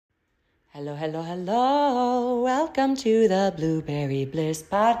Hello, hello, hello. Welcome to the BluBerry Bliss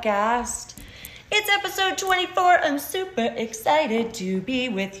Podcast. It's episode 24. I'm super excited to be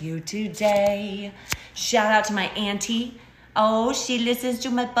with you today. Shout out to my auntie. Oh, she listens to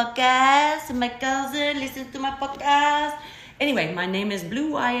my podcast. My cousin listens to my podcast. Anyway, my name is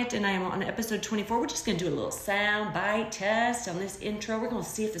Blue Wyatt, and I am on episode 24. We're just going to do a little sound bite test on this intro. We're going to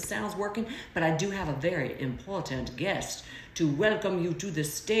see if the sound's working, but I do have a very important guest to welcome you to the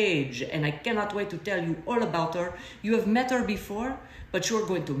stage, and I cannot wait to tell you all about her. You have met her before, but you're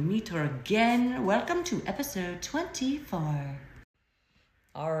going to meet her again. Welcome to episode 24.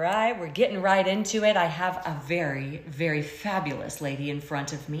 All right, we're getting right into it. I have a very, very fabulous lady in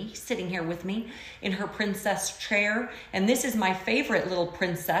front of me, sitting here with me in her princess chair. And this is my favorite little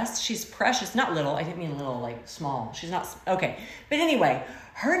princess. She's precious. Not little. I didn't mean little, like small. She's not. Okay. But anyway,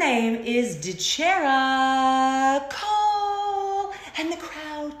 her name is DeChera Cole. And the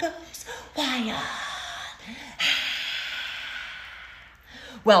crowd goes wild.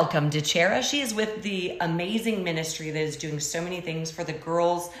 Welcome, DeChera. She is with the amazing ministry that is doing so many things for the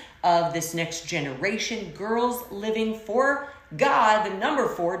girls of this next generation. Girls living for God, the number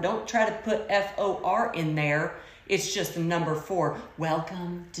 4. Don't try to put F-O-R in there. It's just the number 4.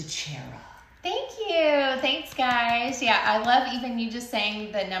 Welcome, DeChera. Thank you. Thanks, guys. Yeah, I love even you just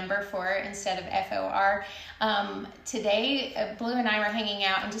saying the number 4 instead of F-O-R. Today, Blue and I were hanging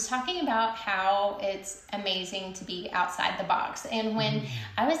out and just talking about how it's amazing to be outside the box. And when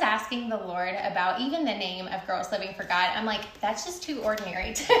I was asking the Lord about even the name of Girls Living for God, I'm like, that's just too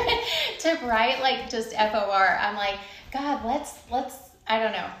ordinary to write like just F-O-R. I'm like, God, let's I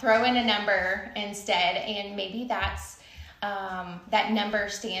don't know, throw in a number instead. And maybe that's that number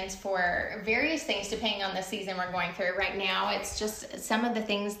stands for various things depending on the season we're going through right now. It's just some of the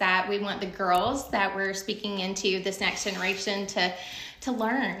things that we want the girls that we're speaking into this next generation to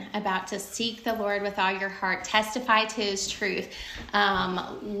learn about, to seek the Lord with all your heart, testify to his truth,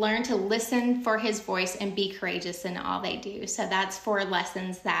 learn to listen for his voice, and be courageous in all they do. So that's 4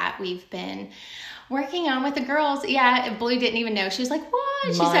 lessons that we've been working on with the girls. Yeah, Blue didn't even know. She was like, what?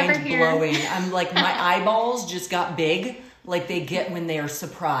 She's over here. Mind blowing. I'm like, my eyeballs just got big. Like they get when they are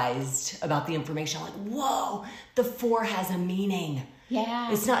surprised about the information. I'm like, whoa, the 4 has a meaning.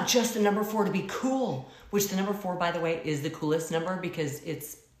 Yeah. It's not just the number 4 to be cool, which the number 4, by the way, is the coolest number because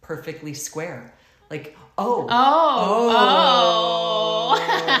it's perfectly square. Like, oh.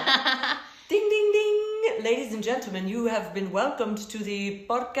 Ding, ding, ding. Ladies and gentlemen, you have been welcomed to the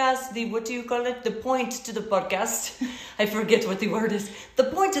podcast, what do you call it? The point to the podcast. I forget what the word is. The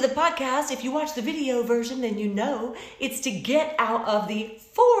point to the podcast, if you watch the video version, then you know it's to get out of the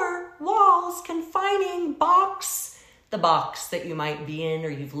 4 walls confining box. The box that you might be in or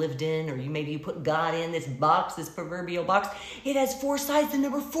you've lived in, or maybe you put God in this box, this proverbial box. It has 4 sides. The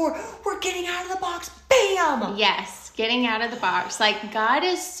number 4, we're getting out of the box. Bam! Yes, getting out of the box. Like, God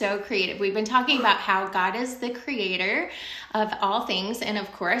is so creative. We've been talking about how God is the creator of all things, and of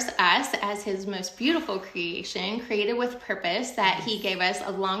course us as his most beautiful creation, created with purpose that he gave us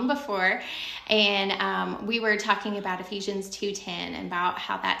long before. And we were talking about Ephesians 2:10 and about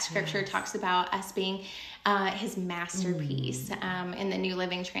how that scripture talks about us being his masterpiece. In the New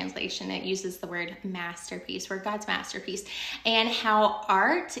Living Translation, it uses the word masterpiece. We're God's masterpiece. And how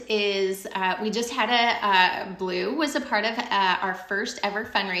art is, we just had Blue was a part of our first ever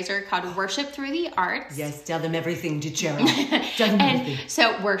fundraiser called Worship Through the Arts. Yes, tell them everything, DeChera. Tell them everything.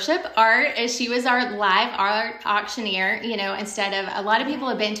 So Worship Art, she was our live art auctioneer, instead of, a lot of people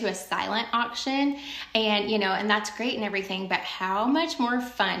have been to a silent auction and, and that's great and everything, but how much more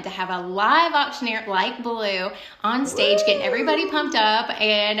fun to have a live auctioneer like Blue on stage, getting everybody pumped up.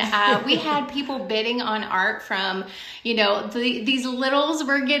 And we had people bidding on art from, these littles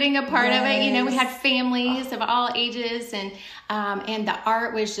were getting a part of it. We had families of all ages, and the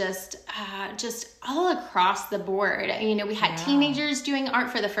art was just all across the board. We had teenagers doing art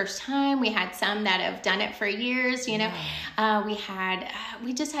for the first time. We had some that have done it for years. We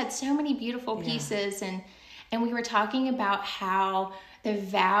just had so many beautiful pieces, and we were talking about how the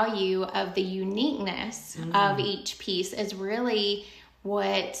value of the uniqueness of each piece is really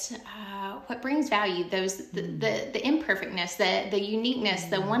what brings value. The imperfectness, the uniqueness,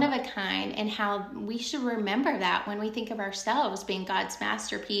 the one of a kind, and how we should remember that when we think of ourselves being God's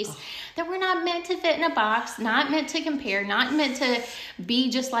masterpiece, that we're not meant to fit in a box, not meant to compare, not meant to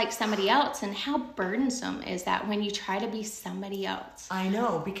be just like somebody else. And how burdensome is that when you try to be somebody else? I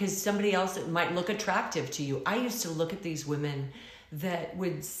know, because somebody else that might look attractive to you. I used to look at these women that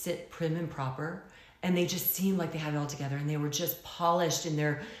would sit prim and proper and they just seemed like they had it all together, and they were just polished in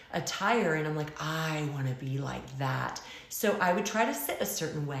their attire. And I'm like, I want to be like that. So I would try to sit a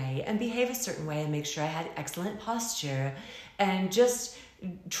certain way and behave a certain way and make sure I had excellent posture, and just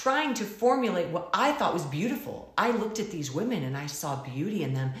trying to formulate what I thought was beautiful. I looked at these women and I saw beauty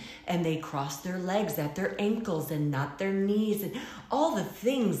in them, and they crossed their legs at their ankles and not their knees and all the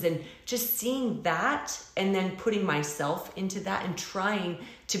things, and just seeing that and then putting myself into that and trying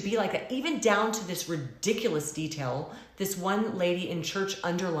to be like that, even down to this ridiculous detail. This one lady in church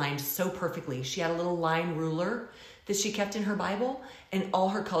underlined so perfectly. She had a little line ruler that she kept in her Bible, and all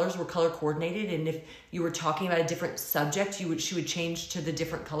her colors were color coordinated. And if you were talking about a different subject, she would change to the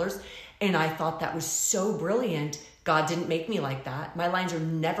different colors. And I thought that was so brilliant. God didn't make me like that. My lines are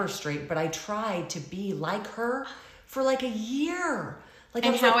never straight, but I tried to be like her for like a year. Like,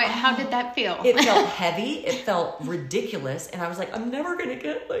 and how did that feel? It felt heavy. It felt ridiculous. And I was like, I'm never going to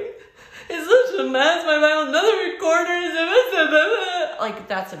get like, it's such a mess. My Bible, another recorder is like,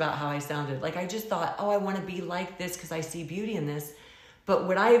 that's about how I sounded. Like, I just thought, I want to be like this because I see beauty in this. But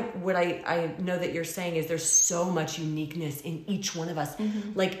what I know that you're saying is there's so much uniqueness in each one of us,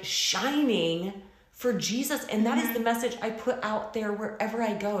 like shining for Jesus. And that is the message I put out there wherever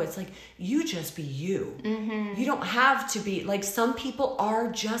I go. It's like, you just be you. You don't have to be like, some people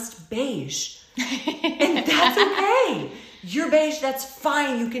are just beige. And that's okay. You're beige, that's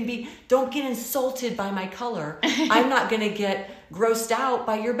fine. You can be, don't get insulted by my color. I'm not going to get grossed out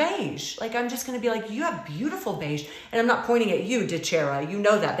by your beige. Like, I'm just going to be like, you have beautiful beige. And I'm not pointing at you, DeChera. You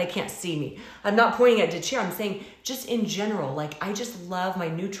know that. They can't see me. I'm not pointing at DeChera. I'm saying just in general, like, I just love my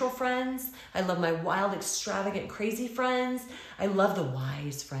neutral friends. I love my wild, extravagant, crazy friends. I love the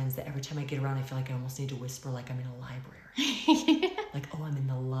wise friends that every time I get around, I feel like I almost need to whisper like I'm in a library. Like, I'm in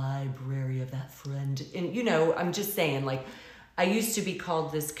the library of that friend. And, I'm just saying, like, I used to be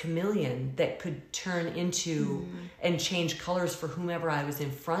called this chameleon that could turn into and change colors for whomever I was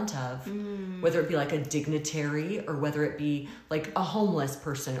in front of, whether it be like a dignitary or whether it be like a homeless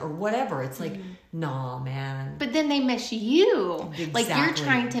person or whatever. It's like, nah, man. But then they miss you. Exactly. Like, you're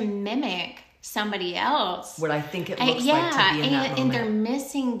trying to mimic somebody else. What I think it looks like to be in that moment. And they're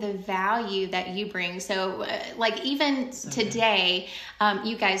missing the value that you bring. So, like, even today,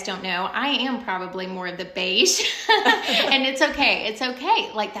 you guys don't know, I am probably more of the beige. And it's okay. It's okay.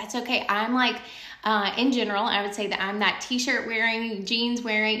 Like, that's okay. I'm like, in general, I would say that I'm that t-shirt wearing, jeans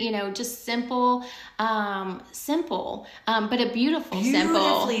wearing, just simple, but a beautifully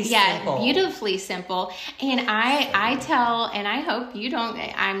simple. Yeah, beautifully simple. And I tell, and I hope you don't,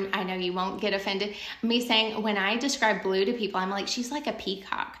 I know you won't get offended, me saying, when I describe Blue to people, I'm like, she's like a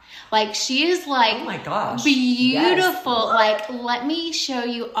peacock. Like, she is like, oh my gosh, beautiful. Yes. Like, let me show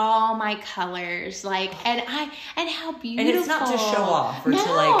you all my colors. Like, and how beautiful. And it's not to show off or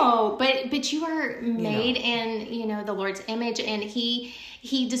to like. But you are made in, the Lord's image, and he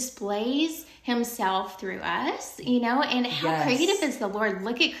displays himself through us, and how creative is the Lord.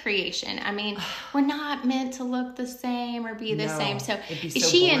 Look at creation. I mean, we're not meant to look the same or be the same. So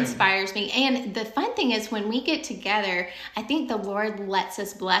she boring. Inspires me. And the fun thing is, when we get together, I think the Lord lets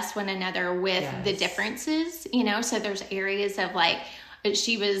us bless one another with the differences, so there's areas of like,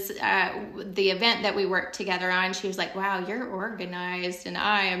 she was, the event that we worked together on, she was like, wow, you're organized and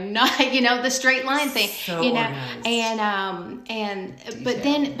I am not, the straight line thing, so organized. But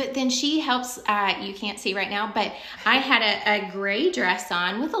then she helps, you can't see right now, but I had a gray dress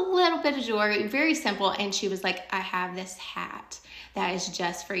on with a little bit of jewelry, very simple. And she was like, I have this hat that is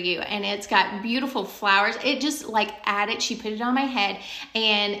just for you. And it's got beautiful flowers. It just like added, she put it on my head,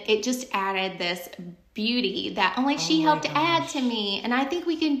 and it just added this beauty that only she helped add to me. And I think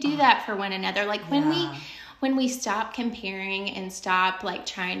we can do that for one another. Like, when we stop comparing and stop like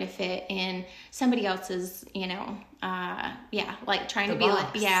trying to fit in somebody else's, like trying to be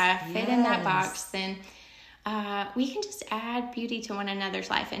like, fit in that box, then we can just add beauty to one another's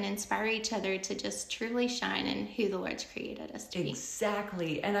life and inspire each other to just truly shine in who the Lord's created us to be.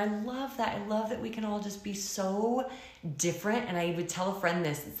 Exactly. And I love that. I love that we can all just be so different. And I would tell a friend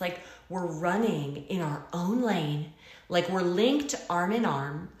this, it's like we're running in our own lane, like we're linked arm in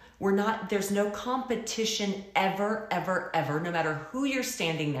arm. There's no competition ever, ever, ever, no matter who you're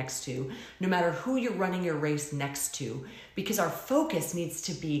standing next to, no matter who you're running your race next to, because our focus needs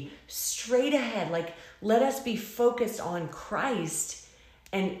to be straight ahead. Like, let us be focused on Christ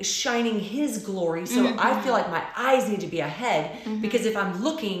and shining his glory. So I feel like my eyes need to be ahead, because if I'm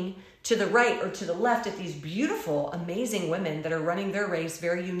looking to the right or to the left at these beautiful, amazing women that are running their race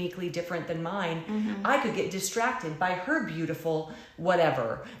very uniquely different than mine, I could get distracted by her beautiful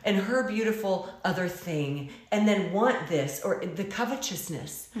whatever and her beautiful other thing, and then want this, or the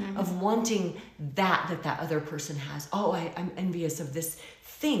covetousness of wanting that other person has. Oh, I'm envious of this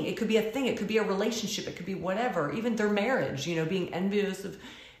thing. It could be a thing. It could be a relationship. It could be whatever, even their marriage, being envious of.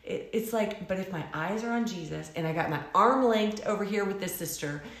 It's like, but if my eyes are on Jesus and I got my arm linked over here with this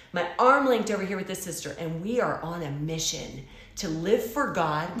sister, my arm linked over here with this sister, and we are on a mission to live for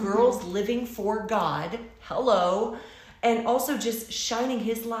God, girls living for God, hello, and also just shining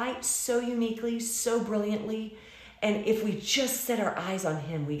his light so uniquely, so brilliantly. And if we just set our eyes on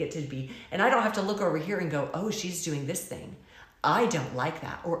him, we get to be, and I don't have to look over here and go, oh, she's doing this thing. I don't like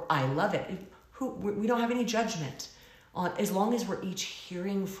that, or I love it. We don't have any judgment. As long as we're each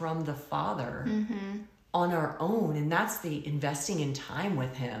hearing from the Father on our own. And that's the investing in time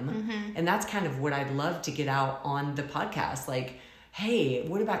with him. And that's kind of what I'd love to get out on the podcast. Like, hey,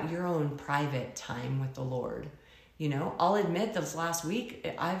 what about your own private time with the Lord? I'll admit this last week,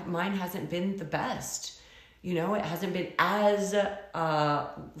 mine hasn't been the best. It hasn't been as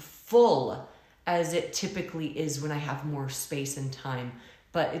full as it typically is when I have more space and time.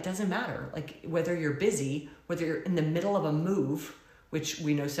 But it doesn't matter, like whether you're busy, whether you're in the middle of a move, which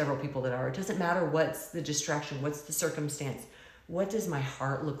we know several people that are, it doesn't matter what's the distraction, what's the circumstance. What does my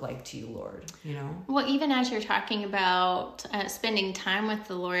heart look like to you, Lord? Well, even as you're talking about spending time with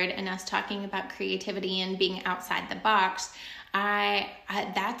the Lord and us talking about creativity and being outside the box, I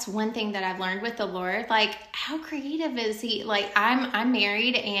that's one thing that I've learned with the Lord. Like, how creative is he? Like, I'm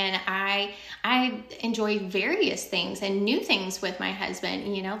married, and I enjoy various things and new things with my husband.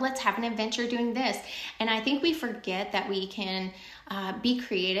 Let's have an adventure doing this. And I think we forget that we can be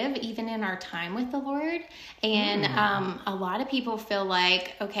creative even in our time with the Lord. And a lot of people feel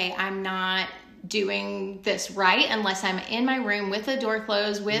like, okay, I'm not doing this right unless I'm in my room with the door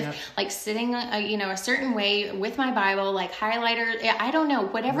closed, with like sitting a certain way with my Bible, like highlighter, I don't know,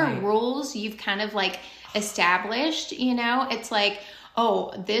 whatever rules you've kind of like established, it's like,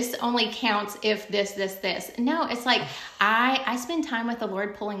 oh, this only counts if this. No, it's like I spend time with the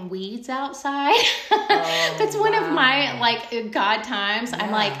Lord pulling weeds outside. That's one of my like God times.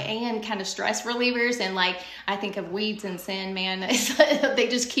 I'm like, and kind of stress relievers, and like I think of weeds and sin, man. They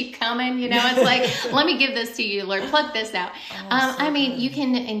just keep coming, It's like, let me give this to you, Lord. Pluck this out. You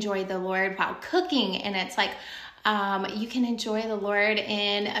can enjoy the Lord while cooking, and it's like, you can enjoy the Lord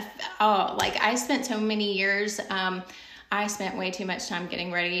in I spent so many years. I spent way too much time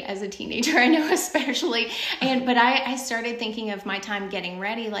getting ready as a teenager, I know, especially. But I started thinking of my time getting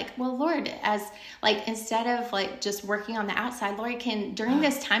ready, like, well, Lord, as like, instead of like just working on the outside, Lord, during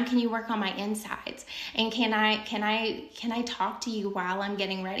this time, can you work on my insides? And can I talk to you while I'm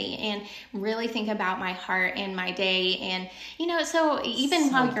getting ready and really think about my heart and my day? And, so even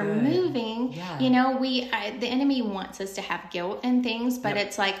while you're moving, the enemy wants us to have guilt and things, but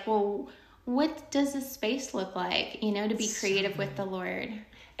it's like, well, what does this space look like, to be creative with the Lord?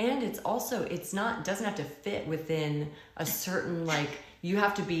 And it's doesn't have to fit within a certain, like, you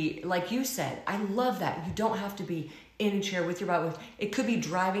have to be, like you said, I love that. You don't have to be in a chair with your Bible. It could be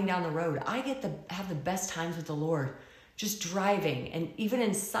driving down the road. I get to have the best times with the Lord, just driving, and even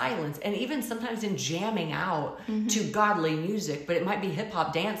in silence, and even sometimes in jamming out to godly music, but it might be hip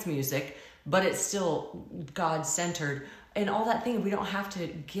hop dance music, but it's still God-centered. And all that thing, we don't have to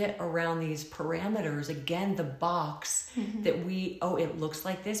get around these parameters. Again, the box that it looks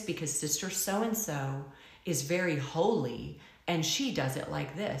like this because sister so-and-so is very holy and she does it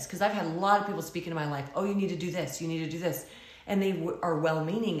like this. Because I've had a lot of people speak into my life, oh, you need to do this, you need to do this. And they are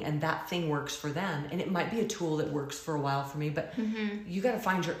well-meaning, and that thing works for them. And it might be a tool that works for a while for me, but you got to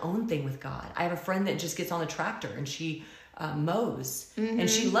find your own thing with God. I have a friend that just gets on the tractor and she mows and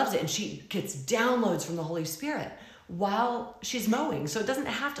she loves it, and she gets downloads from the Holy Spirit while she's mowing. So it doesn't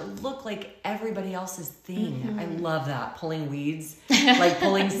have to look like everybody else's thing. I love that. Pulling weeds, like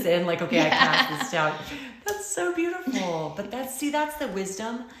pulling sin, like, okay, I cast this down. That's so beautiful. But that's the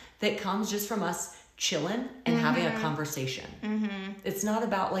wisdom that comes just from us chilling and having a conversation. It's not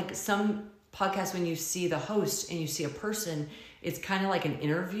about, like, some podcasts when you see the host and you see a person, it's kind of like an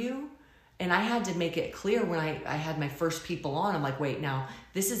interview. And I had to make it clear when I had my first people on. I'm like, wait, now,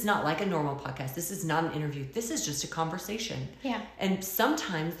 this is not like a normal podcast. This is not an interview. This is just a conversation. Yeah. And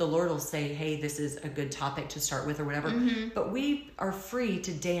sometimes the Lord will say, hey, this is a good topic to start with or whatever. But we are free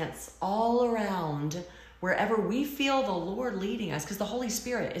to dance all around wherever we feel the Lord leading us, because the Holy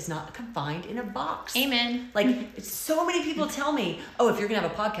Spirit is not confined in a box. Amen. Like, so many people tell me, oh, if you're going to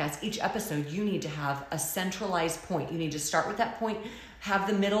have a podcast, each episode, you need to have a centralized point. You need to start with that point. have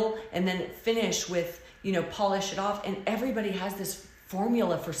the middle, and then finish with, polish it off. And everybody has this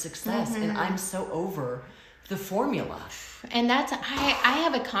formula for success. And I'm so over the formula. And that's, I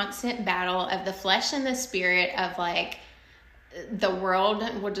have a constant battle of the flesh and the spirit of like, the world,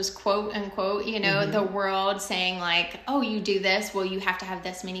 we'll just quote unquote, the world saying like, oh, you do this, well, you have to have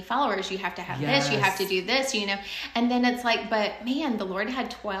this many followers, you have to have this, you have to do this, and then it's like, but man, the Lord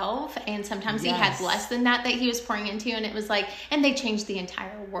had 12, and sometimes he had less than that he was pouring into, and it was like, and they changed the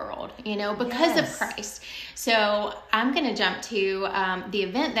entire world, because of Christ. So I'm going to jump to the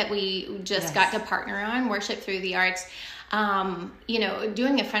event that we just got to partner on, Worship Through the Arts.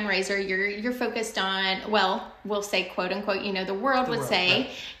 Doing a fundraiser, you're focused on, well, we'll say quote unquote, the world would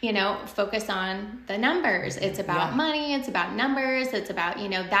say, focus on the numbers. It's about money. It's about numbers. It's about,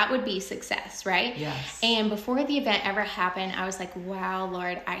 that would be success, right? Yes. And before the event ever happened, I was like, wow,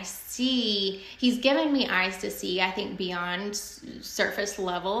 Lord, I see, he's given me eyes to see, I think beyond surface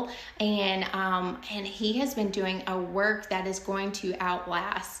level. And he has been doing a work that is going to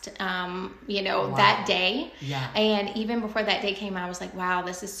outlast, that day. Yeah. And even before that day came, I was like, wow,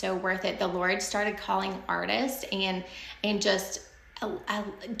 this is so worth it. The Lord started calling artists and just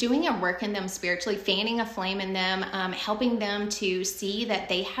doing a work in them spiritually, fanning a flame in them, helping them to see that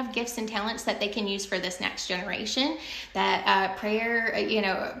they have gifts and talents that they can use for this next generation, that prayer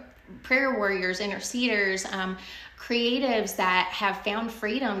warriors, interceders, creatives that have found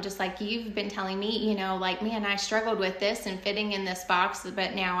freedom, just like you've been telling me, like, man, I struggled with this and fitting in this box,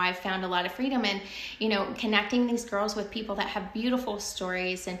 but now I've found a lot of freedom, and, connecting these girls with people that have beautiful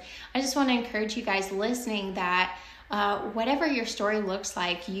stories. And I just want to encourage you guys listening that whatever your story looks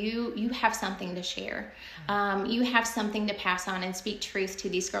like, you have something to share. You have something to pass on and speak truth to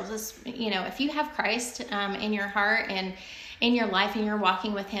these girls. If you have Christ in your heart and in your life and you're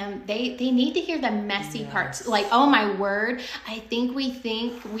walking with him, they need to hear the messy parts. Like, oh my word, I think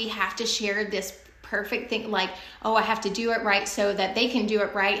we have to share this perfect thing. Like, oh, I have to do it right so that they can do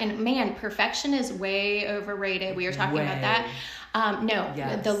it right. And man, perfection is way overrated. We were talking about that.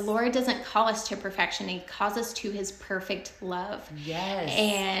 The Lord doesn't call us to perfection. He calls us to his perfect love. Yes.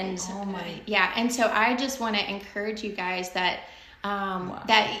 And and so I just want to encourage you guys that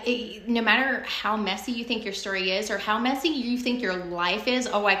no matter how messy you think your story is, or how messy you think your life is,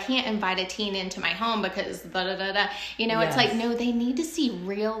 oh, I can't invite a teen into my home because it's like, no, they need to see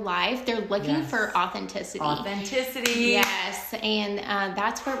real life. They're looking for authenticity. Yes. And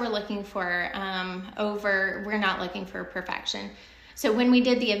that's what we're looking for. We're not looking for perfection. So when we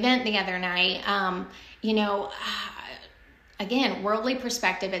did the event the other night, again, worldly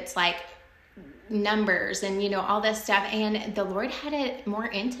perspective, it's like numbers and all this stuff, and the Lord had it more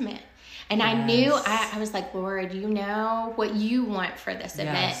intimate, and I knew I was like, Lord, what you want for this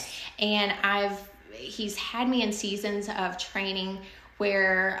event. And he's had me in seasons of training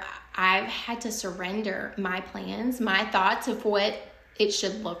where I've had to surrender my plans, my thoughts of what it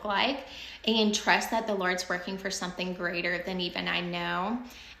should look like, and trust that the Lord's working for something greater than even I know.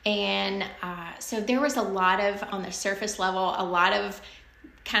 And so there was a lot of, on the surface level, a lot of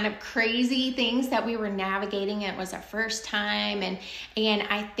kind of crazy things that we were navigating. It was our first time. And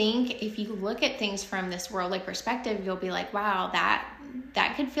I think if you look at things from this worldly perspective, you'll be like, wow,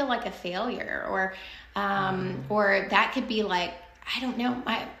 that could feel like a failure, or that could be like, I don't know.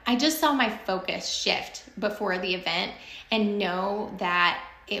 I just saw my focus shift before the event and know that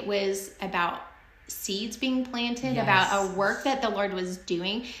it was about seeds being planted, about a work that the Lord was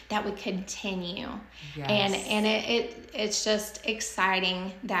doing that would continue. And it's just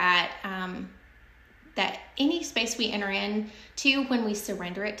exciting that that any space we enter into, when we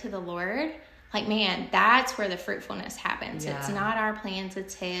surrender it to the Lord, like, man, that's where the fruitfulness happens. It's not our plans,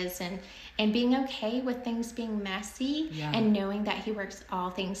 it's his. And being okay with things being messy, and knowing that he works all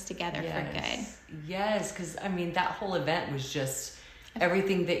things together for good. Yes, because that whole event was just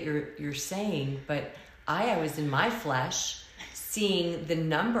everything that you're saying, but I was in my flesh seeing the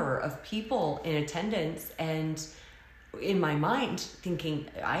number of people in attendance, and in my mind thinking,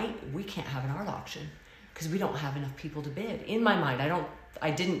 we can't have an art auction because we don't have enough people to bid. In my mind,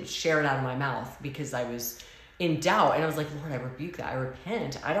 I didn't share it out of my mouth because I was in doubt, and I was like, Lord, I rebuke that. I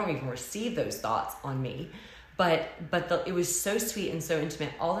repent. I don't even receive those thoughts on me. But it was so sweet and so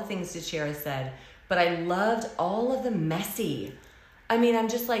intimate. All the things that Shara said, but I loved all of the messy. I'm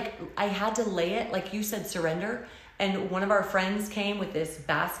just like, I had to lay it, like you said, surrender. And one of our friends came with this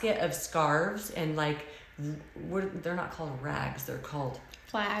basket of scarves, and they're not called rags, they're called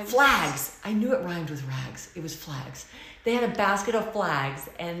flags. I knew it rhymed with rags. It was flags. They had a basket of flags,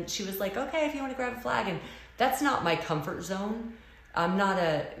 and she was like, okay, if you want to grab a flag. And that's not my comfort zone. I'm not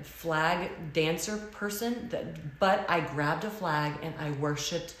a flag dancer person, but I grabbed a flag and I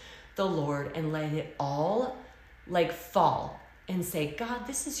worshiped the Lord and let it all like fall and say, God,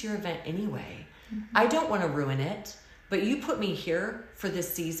 this is your event anyway. I don't want to ruin it, but you put me here for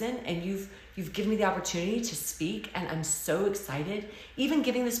this season and you've given me the opportunity to speak, and I'm so excited. Even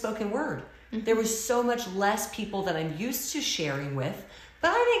giving the spoken word. There was so much less people that I'm used to sharing with,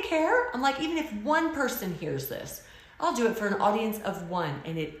 but I didn't care. I'm like, even if one person hears this, I'll do it for an audience of one.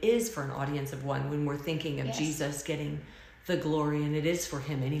 And it is for an audience of one when we're thinking of Jesus getting the glory, and it is for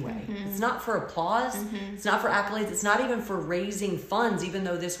him anyway. It's not for applause. It's not for accolades. It's not even for raising funds, even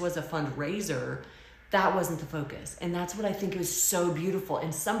though this was a fundraiser. That wasn't the focus. And that's what I think is so beautiful.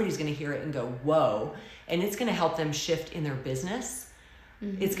 And somebody's going to hear it and go, whoa. And it's going to help them shift in their business.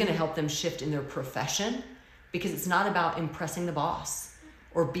 It's going to help them shift in their profession, because it's not about impressing the boss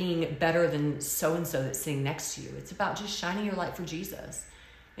or being better than so-and-so that's sitting next to you. It's about just shining your light for Jesus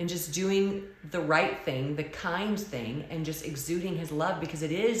and just doing the right thing, the kind thing, and just exuding his love, because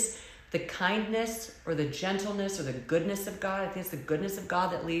it is the kindness or the gentleness or the goodness of God. I think it's the goodness of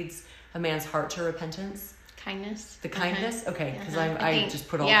God that leads a man's heart to repentance. Kindness. The kindness? Okay, because I just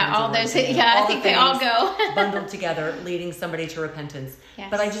put all those. I think they all go. bundled together, leading somebody to repentance.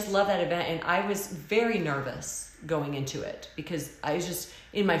 Yes. But I just love that event, and I was very nervous going into it, because I was just,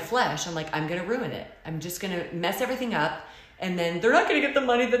 in my flesh, I'm like, I'm going to ruin it. I'm just going to mess everything up, and then they're not going to get the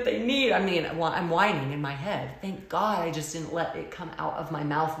money that they need. I mean, I'm whining in my head. Thank God I just didn't let it come out of my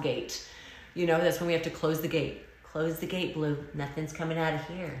mouth gate. You know, that's when we have to close the gate. Close the gate, Blue. Nothing's coming out of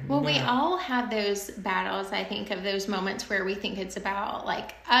here. Well, we all have those battles, I think, of those moments where we think it's about,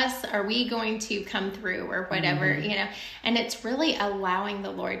 like, us. Are we going to come through or whatever, you know? And it's really allowing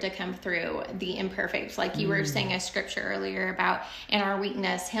the Lord to come through the imperfect. Like you were saying a scripture earlier about, in our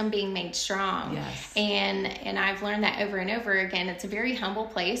weakness, him being made strong. Yes. And I've learned that over and over again. It's a very humble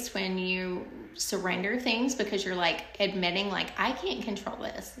place when you surrender things, because you're like admitting, like, I can't control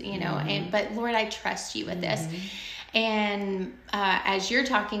this, you know, but Lord, I trust you with this. And as you're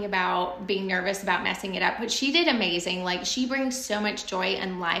talking about being nervous about messing it up, but she did amazing. Like, she brings so much joy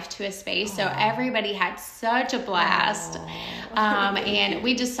and life to a space. So everybody had such a blast. And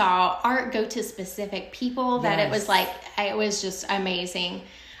we just saw art go to specific people that it was like, it was just amazing.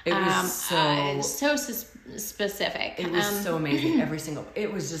 It was so specific. It was so amazing.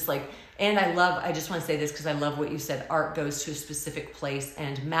 It was just like, and I just want to say this because I love what you said. Art goes to a specific place.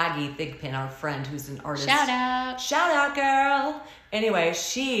 And Maggie Thigpen, our friend who's an artist. Shout out, girl. Anyway,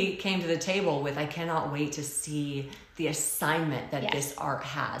 she came to the table with, I cannot wait to see the assignment that this art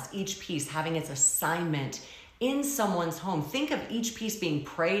has. Each piece having its assignment in someone's home. Think of each piece being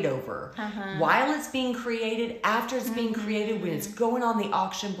prayed over while it's being created, after it's being created, when it's going on the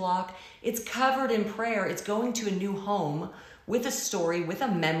auction block. It's covered in prayer. It's going to a new home with a story, with a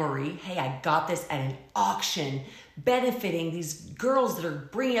memory. Hey, I got this at an auction, benefiting these girls that are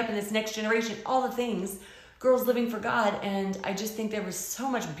bringing up in this next generation, all the things, girls living for God. And I just think there was so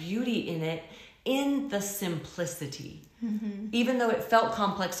much beauty in it, in the simplicity. Even though it felt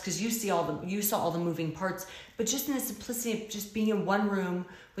complex, because you saw all the moving parts, but just in the simplicity of just being in one room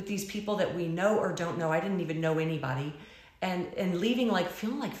with these people that we know or don't know. I didn't even know anybody. And leaving, like,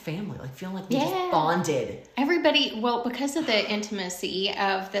 feeling like family, like feeling like we just bonded. Everybody, well, because of the intimacy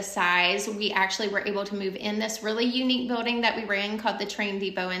of the size, we actually were able to move in this really unique building that we were in called the Train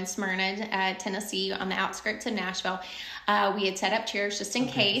Depot in Smyrna, Tennessee, on the outskirts of Nashville. We had set up chairs just in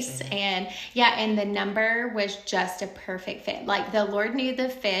case. And the number was just a perfect fit. Like, the Lord knew the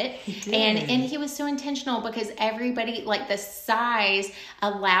fit. And he was so intentional, because everybody, like, the size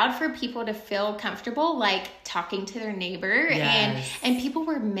allowed for people to feel comfortable, like, talking to their neighbor. And people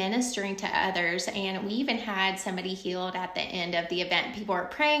were ministering to others. And we even had somebody healed at the end of the event. People were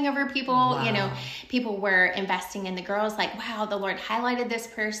praying over people. You know, people were investing in the girls. Like, wow, the Lord highlighted this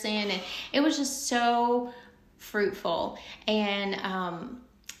person. And it was just so fruitful. And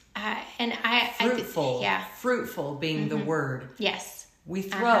fruitful being the word. Yes. We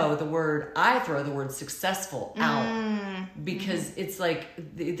throw I throw the word successful out, because it's like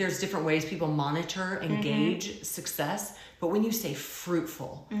there's different ways people monitor and gauge success. But when you say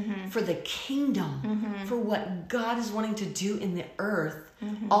fruitful for the kingdom, for what God is wanting to do in the earth,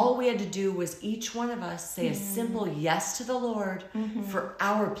 all we had to do was each one of us say a simple yes to the Lord for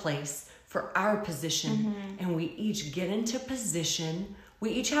our place, for our position. And we each get into position. We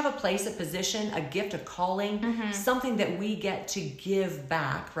each have a place, a position, a gift, a calling, something that we get to give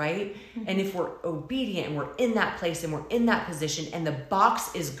back, right? And if we're obedient and we're in that place and we're in that position and the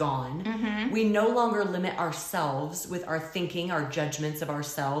box is gone, we no longer limit ourselves with our thinking, our judgments of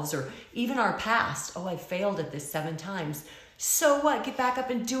ourselves, or even our past. Oh, I failed at this 7 times. So what? Get back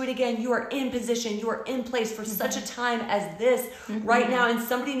up and do it again. You are in position. You are in place for such a time as this right now. And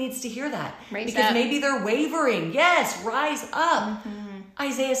somebody needs to hear that. Because maybe they're wavering. Yes, rise up.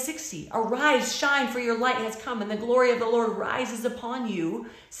 Isaiah 60, arise, shine, for your light has come, and the glory of the Lord rises upon you.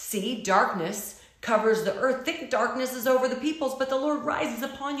 See, darkness covers the earth. Thick darkness is over the peoples, but the Lord rises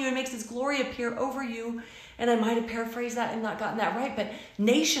upon you and makes his glory appear over you. And I might have paraphrased that and not gotten that right, but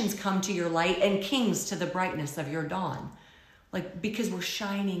nations come to your light and kings to the brightness of your dawn. Like, because we're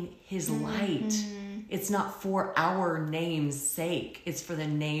shining his light. It's not for our name's sake. It's for the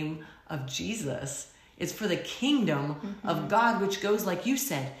name of Jesus. It's for the kingdom of God, which goes, like you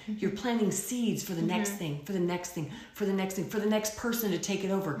said, you're planting seeds for the next thing, for the next thing, for the next thing, for the next person to take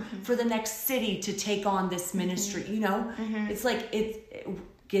it over, for the next city to take on this ministry. You know, it's like it's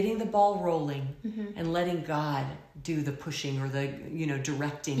getting the ball rolling and letting God do the pushing or the, you know,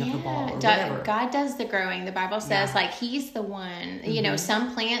 directing of the ball or whatever. God does the growing. The Bible says like he's the one, you know,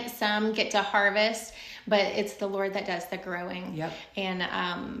 some plant, some get to harvest, but it's the Lord that does the growing. Yep. And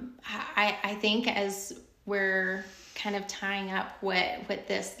I think as we're kind of tying up what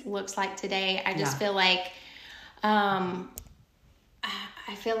this looks like today, I just feel like I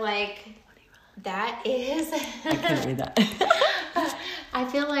feel like that is I couldn't read that. I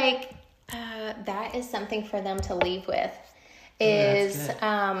feel like that is something for them to leave with. Is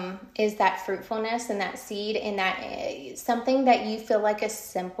that fruitfulness and that seed and that something that you feel like is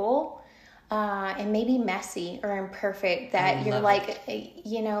simple and maybe messy or imperfect, that you're like,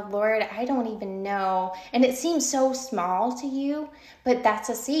 you know, Lord, I don't even know. And it seems so small to you, but that's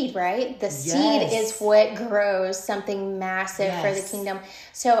a seed, right? The seed is what grows something massive for the kingdom.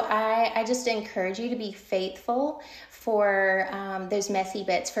 So I just encourage you to be faithful for those messy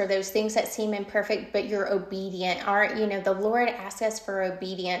bits, for those things that seem imperfect, but you're obedient. You know, the Lord asks us for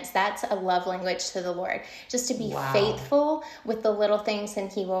obedience. That's a love language to the Lord, just to be faithful with the little things,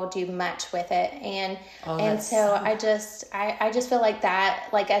 and he will do much with it. And so I just feel like that,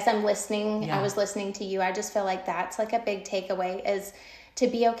 like as I'm listening, I was listening to you, I just feel like that's like a big takeaway, is to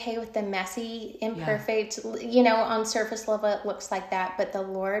be okay with the messy, imperfect, you know, on surface level it looks like that, but the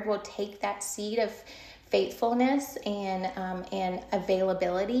Lord will take that seed of faithfulness and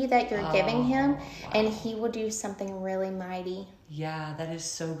availability that you're giving him, and he will do something really mighty. Yeah, that is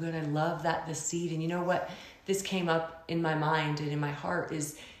so good. I love that, the seed. And you know what? This came up in my mind and in my heart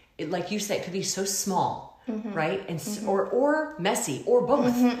is, it, like you said, it could be so small, right? And or messy, or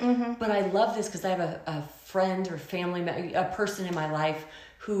both. But I love this because I have a friend or family, a person in my life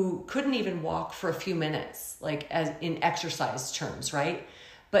who couldn't even walk for a few minutes, like as in exercise terms, right?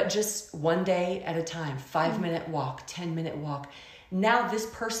 But just one day at a time, 5-minute walk, 10-minute walk. Now this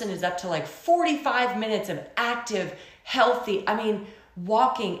person is up to like 45 minutes of active, healthy,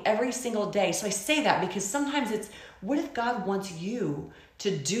 walking every single day. So I say that because sometimes it's, what if God wants you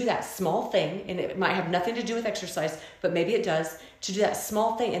to do that small thing, and it might have nothing to do with exercise, but maybe it does, to do that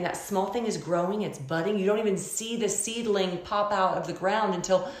small thing, and that small thing is growing, it's budding. You don't even see the seedling pop out of the ground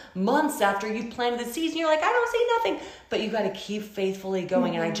until months after you planted the seeds, and you're like, I don't see nothing. But you got to keep faithfully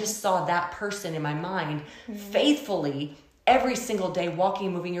going. And I just saw that person in my mind, faithfully every single day, walking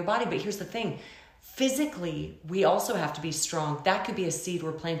and moving your body. But here's the thing, physically, we also have to be strong. That could be a seed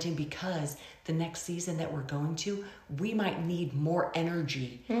we're planting, because the next season that we're going to, we might need more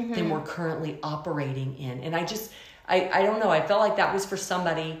energy than we're currently operating in. And I don't know, I felt like that was for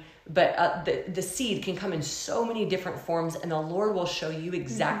somebody, but the seed can come in so many different forms, and the Lord will show you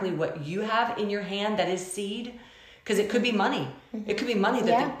exactly what you have in your hand that is seed. Because it could be money. It could be money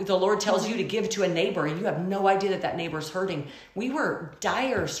that the Lord tells you to give to a neighbor, and you have no idea that neighbor's hurting. We were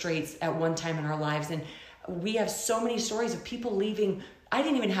dire straits at one time in our lives, and we have so many stories of people leaving. I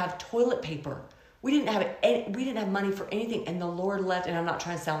didn't even have toilet paper. We didn't have money for anything, and the Lord left, and I'm not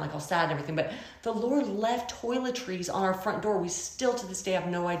trying to sound like all sad and everything, but the Lord left toiletries on our front door. We still to this day have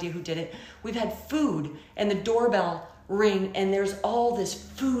no idea who did it. We've had food, and the doorbell ring, and there's all this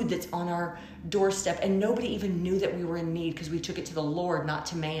food that's on our doorstep, and nobody even knew that we were in need, because we took it to the Lord, not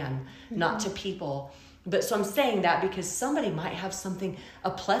to man, not to people. But so I'm saying that because somebody might have something,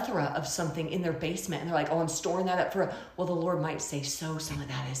 a plethora of something in their basement, and they're like, oh, I'm storing that up well, the Lord might say, sow some of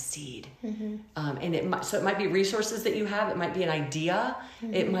that as seed. And it might be resources that you have. It might be an idea.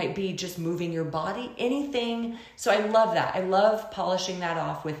 It might be just moving your body, anything. So I love that. I love polishing that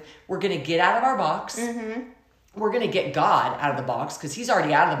off with, we're going to get out of our box. We're going to get God out of the box, because he's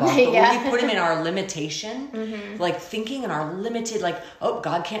already out of the box. But when we put him in our limitation, like thinking in our limited, like, oh,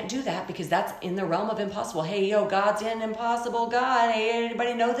 God can't do that because that's in the realm of impossible. Hey, God's an impossible God. Hey,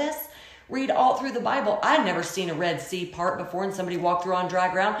 anybody know this? Read all through the Bible. I'd never seen a Red Sea part before and somebody walked through on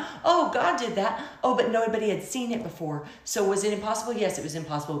dry ground. Oh, God did that. Oh, but nobody had seen it before. So was it impossible? Yes, it was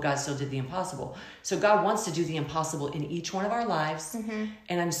impossible. God still did the impossible. So God wants to do the impossible in each one of our lives.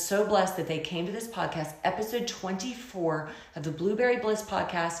 And I'm so blessed that they came to this podcast, episode 24 of the BluBerry Bliss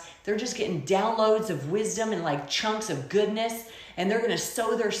Podcast. They're just getting downloads of wisdom and like chunks of goodness. And they're going to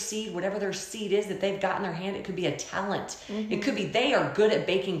sow their seed, whatever their seed is that they've got in their hand. It could be a talent. It could be they are good at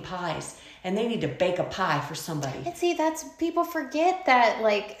baking pies and they need to bake a pie for somebody. And see, that's, people forget that,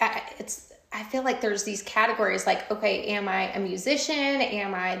 like, I feel like there's these categories like, okay, am I a musician?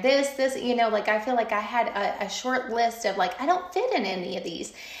 Am I this, like, I feel like I had a short list of like, I don't fit in any of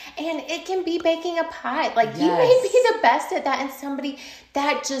these. And it can be baking a pie. Like, you may be the best at that, and somebody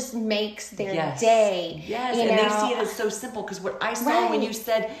that just makes their day. Yes, and they see it as so simple, because what I saw when you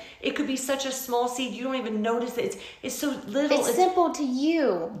said it could be such a small seed, you don't even notice it. It's so little. It's simple to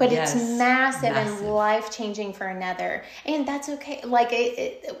you, but it's massive and life-changing for another. And that's okay. Like,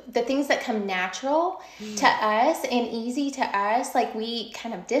 the things that come natural to us and easy to us, like, we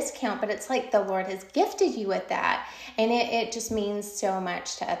kind of discount, but it's like the Lord has gifted you with that. And it just means so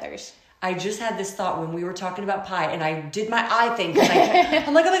much to others. I just had this thought when we were talking about pie, and I did my eye thing.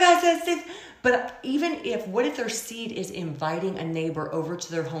 I'm like, oh my gosh, but what if their seed is inviting a neighbor over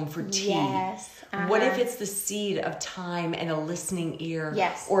to their home for tea? What if it's the seed of time and a listening ear?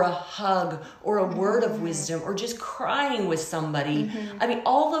 Or a hug, or a word of wisdom, or just crying with somebody? I mean,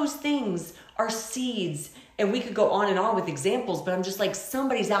 all those things are seeds. And we could go on and on with examples, but I'm just like,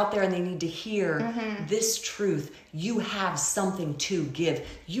 somebody's out there and they need to hear this truth. You have something to give.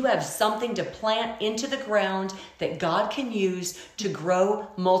 You have something to plant into the ground that God can use to grow,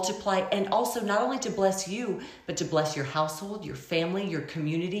 multiply, and also not only to bless you, but to bless your household, your family, your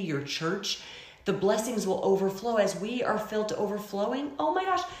community, your church. The blessings will overflow as we are filled to overflowing. Oh my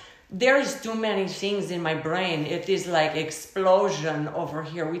gosh. There is too many things in my brain. It is like explosion over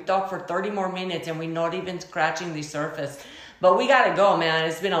here. We talk for 30 more minutes and we're not even scratching the surface. But we got to go, man.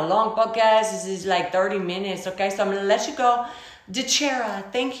 It's been a long podcast. This is like 30 minutes. Okay, so I'm going to let you go.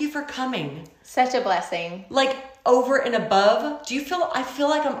 DeChera, thank you for coming. Such a blessing. Like, over and above, I feel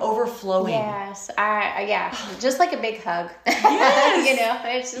like I'm overflowing. Yes. Just like a big hug.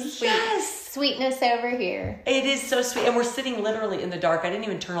 Yes. It's just sweetness over here. It is so sweet. And we're sitting literally in the dark. I didn't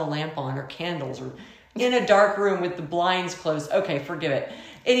even turn a lamp on or candles, or in a dark room with the blinds closed. Okay, forgive it.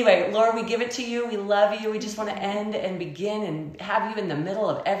 Anyway, Lord, we give it to you. We love you. We just want to end and begin and have you in the middle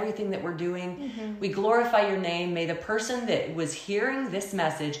of everything that we're doing. We glorify your name. May the person that was hearing this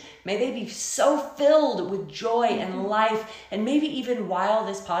message, may they be so filled with joy and life. And maybe even while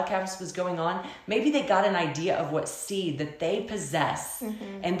this podcast was going on, maybe they got an idea of what seed that they possess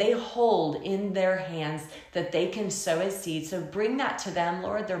and they hold in their hands that they can sow as seed. So bring that to them,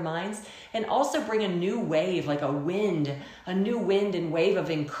 Lord, their minds, and also bring a new wave, like a new wind and wave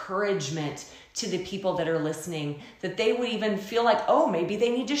of encouragement to the people that are listening, that they would even feel like, oh, maybe they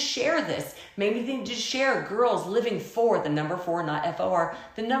need to share this. Maybe they need to share girls living for the number 4, not FOR,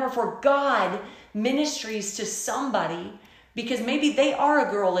 the number 4 God ministries to somebody, because maybe they are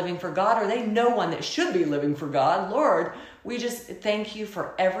a girl living for God, or they know one that should be living for God. Lord, we just thank you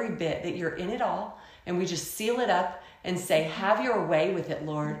for every bit that you're in it all. And we just seal it up and say, have your way with it,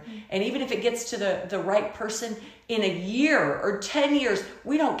 Lord. And even if it gets to the right person in a year or 10 years,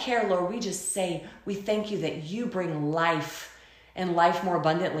 we don't care, Lord. We just say, we thank you that you bring life and life more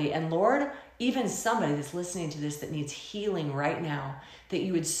abundantly. And Lord, even somebody that's listening to this that needs healing right now, that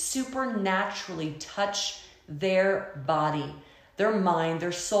you would supernaturally touch their body, their mind,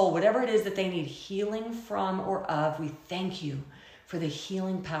 their soul, whatever it is that they need healing from or of. We thank you for the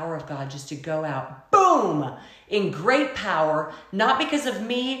healing power of God just to go out, boom, in great power, not because of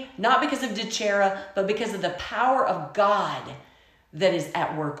me, not because of DeChera, but because of the power of God that is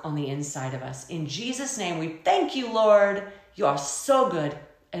at work on the inside of us. In Jesus' name, we thank you, Lord. You are so good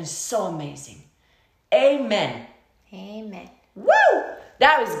and so amazing. Amen. Amen. Woo!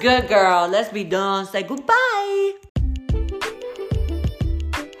 That was good, girl. Let's be done. Say goodbye.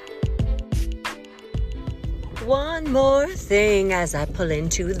 One more thing as I pull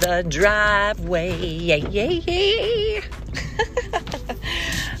into the driveway. Yay.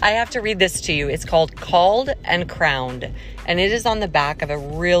 I have to read this to you. It's called Called and Crowned, and it is on the back of a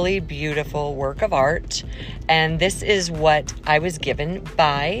really beautiful work of art. And this is what I was given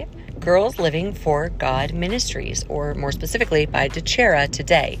by Girls Living for God Ministries, or more specifically by DeChera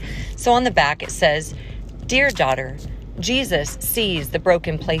today. So on the back it says, "Dear daughter, Jesus sees the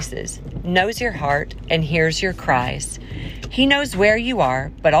broken places, knows your heart, and hears your cries. He knows where you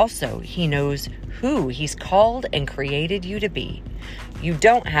are, but also he knows who he's called and created you to be. You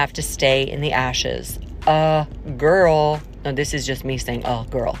don't have to stay in the ashes. Girl. No, this is just me saying,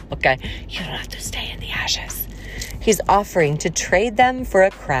 girl. Okay. You don't have to stay in the ashes. He's offering to trade them for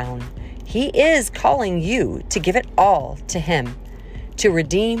a crown. He is calling you to give it all to him, to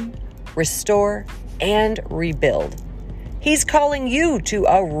redeem, restore, and rebuild. He's calling you to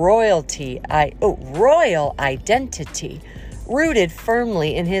a royal identity, rooted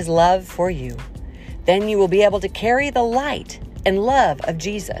firmly in his love for you. Then you will be able to carry the light and love of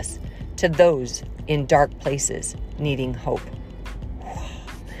Jesus to those in dark places needing hope.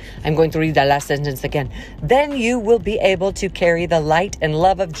 I'm going to read that last sentence again. Then you will be able to carry the light and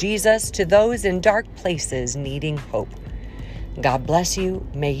love of Jesus to those in dark places needing hope. God bless you.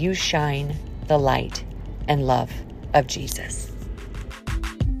 May you shine the light and love of Jesus.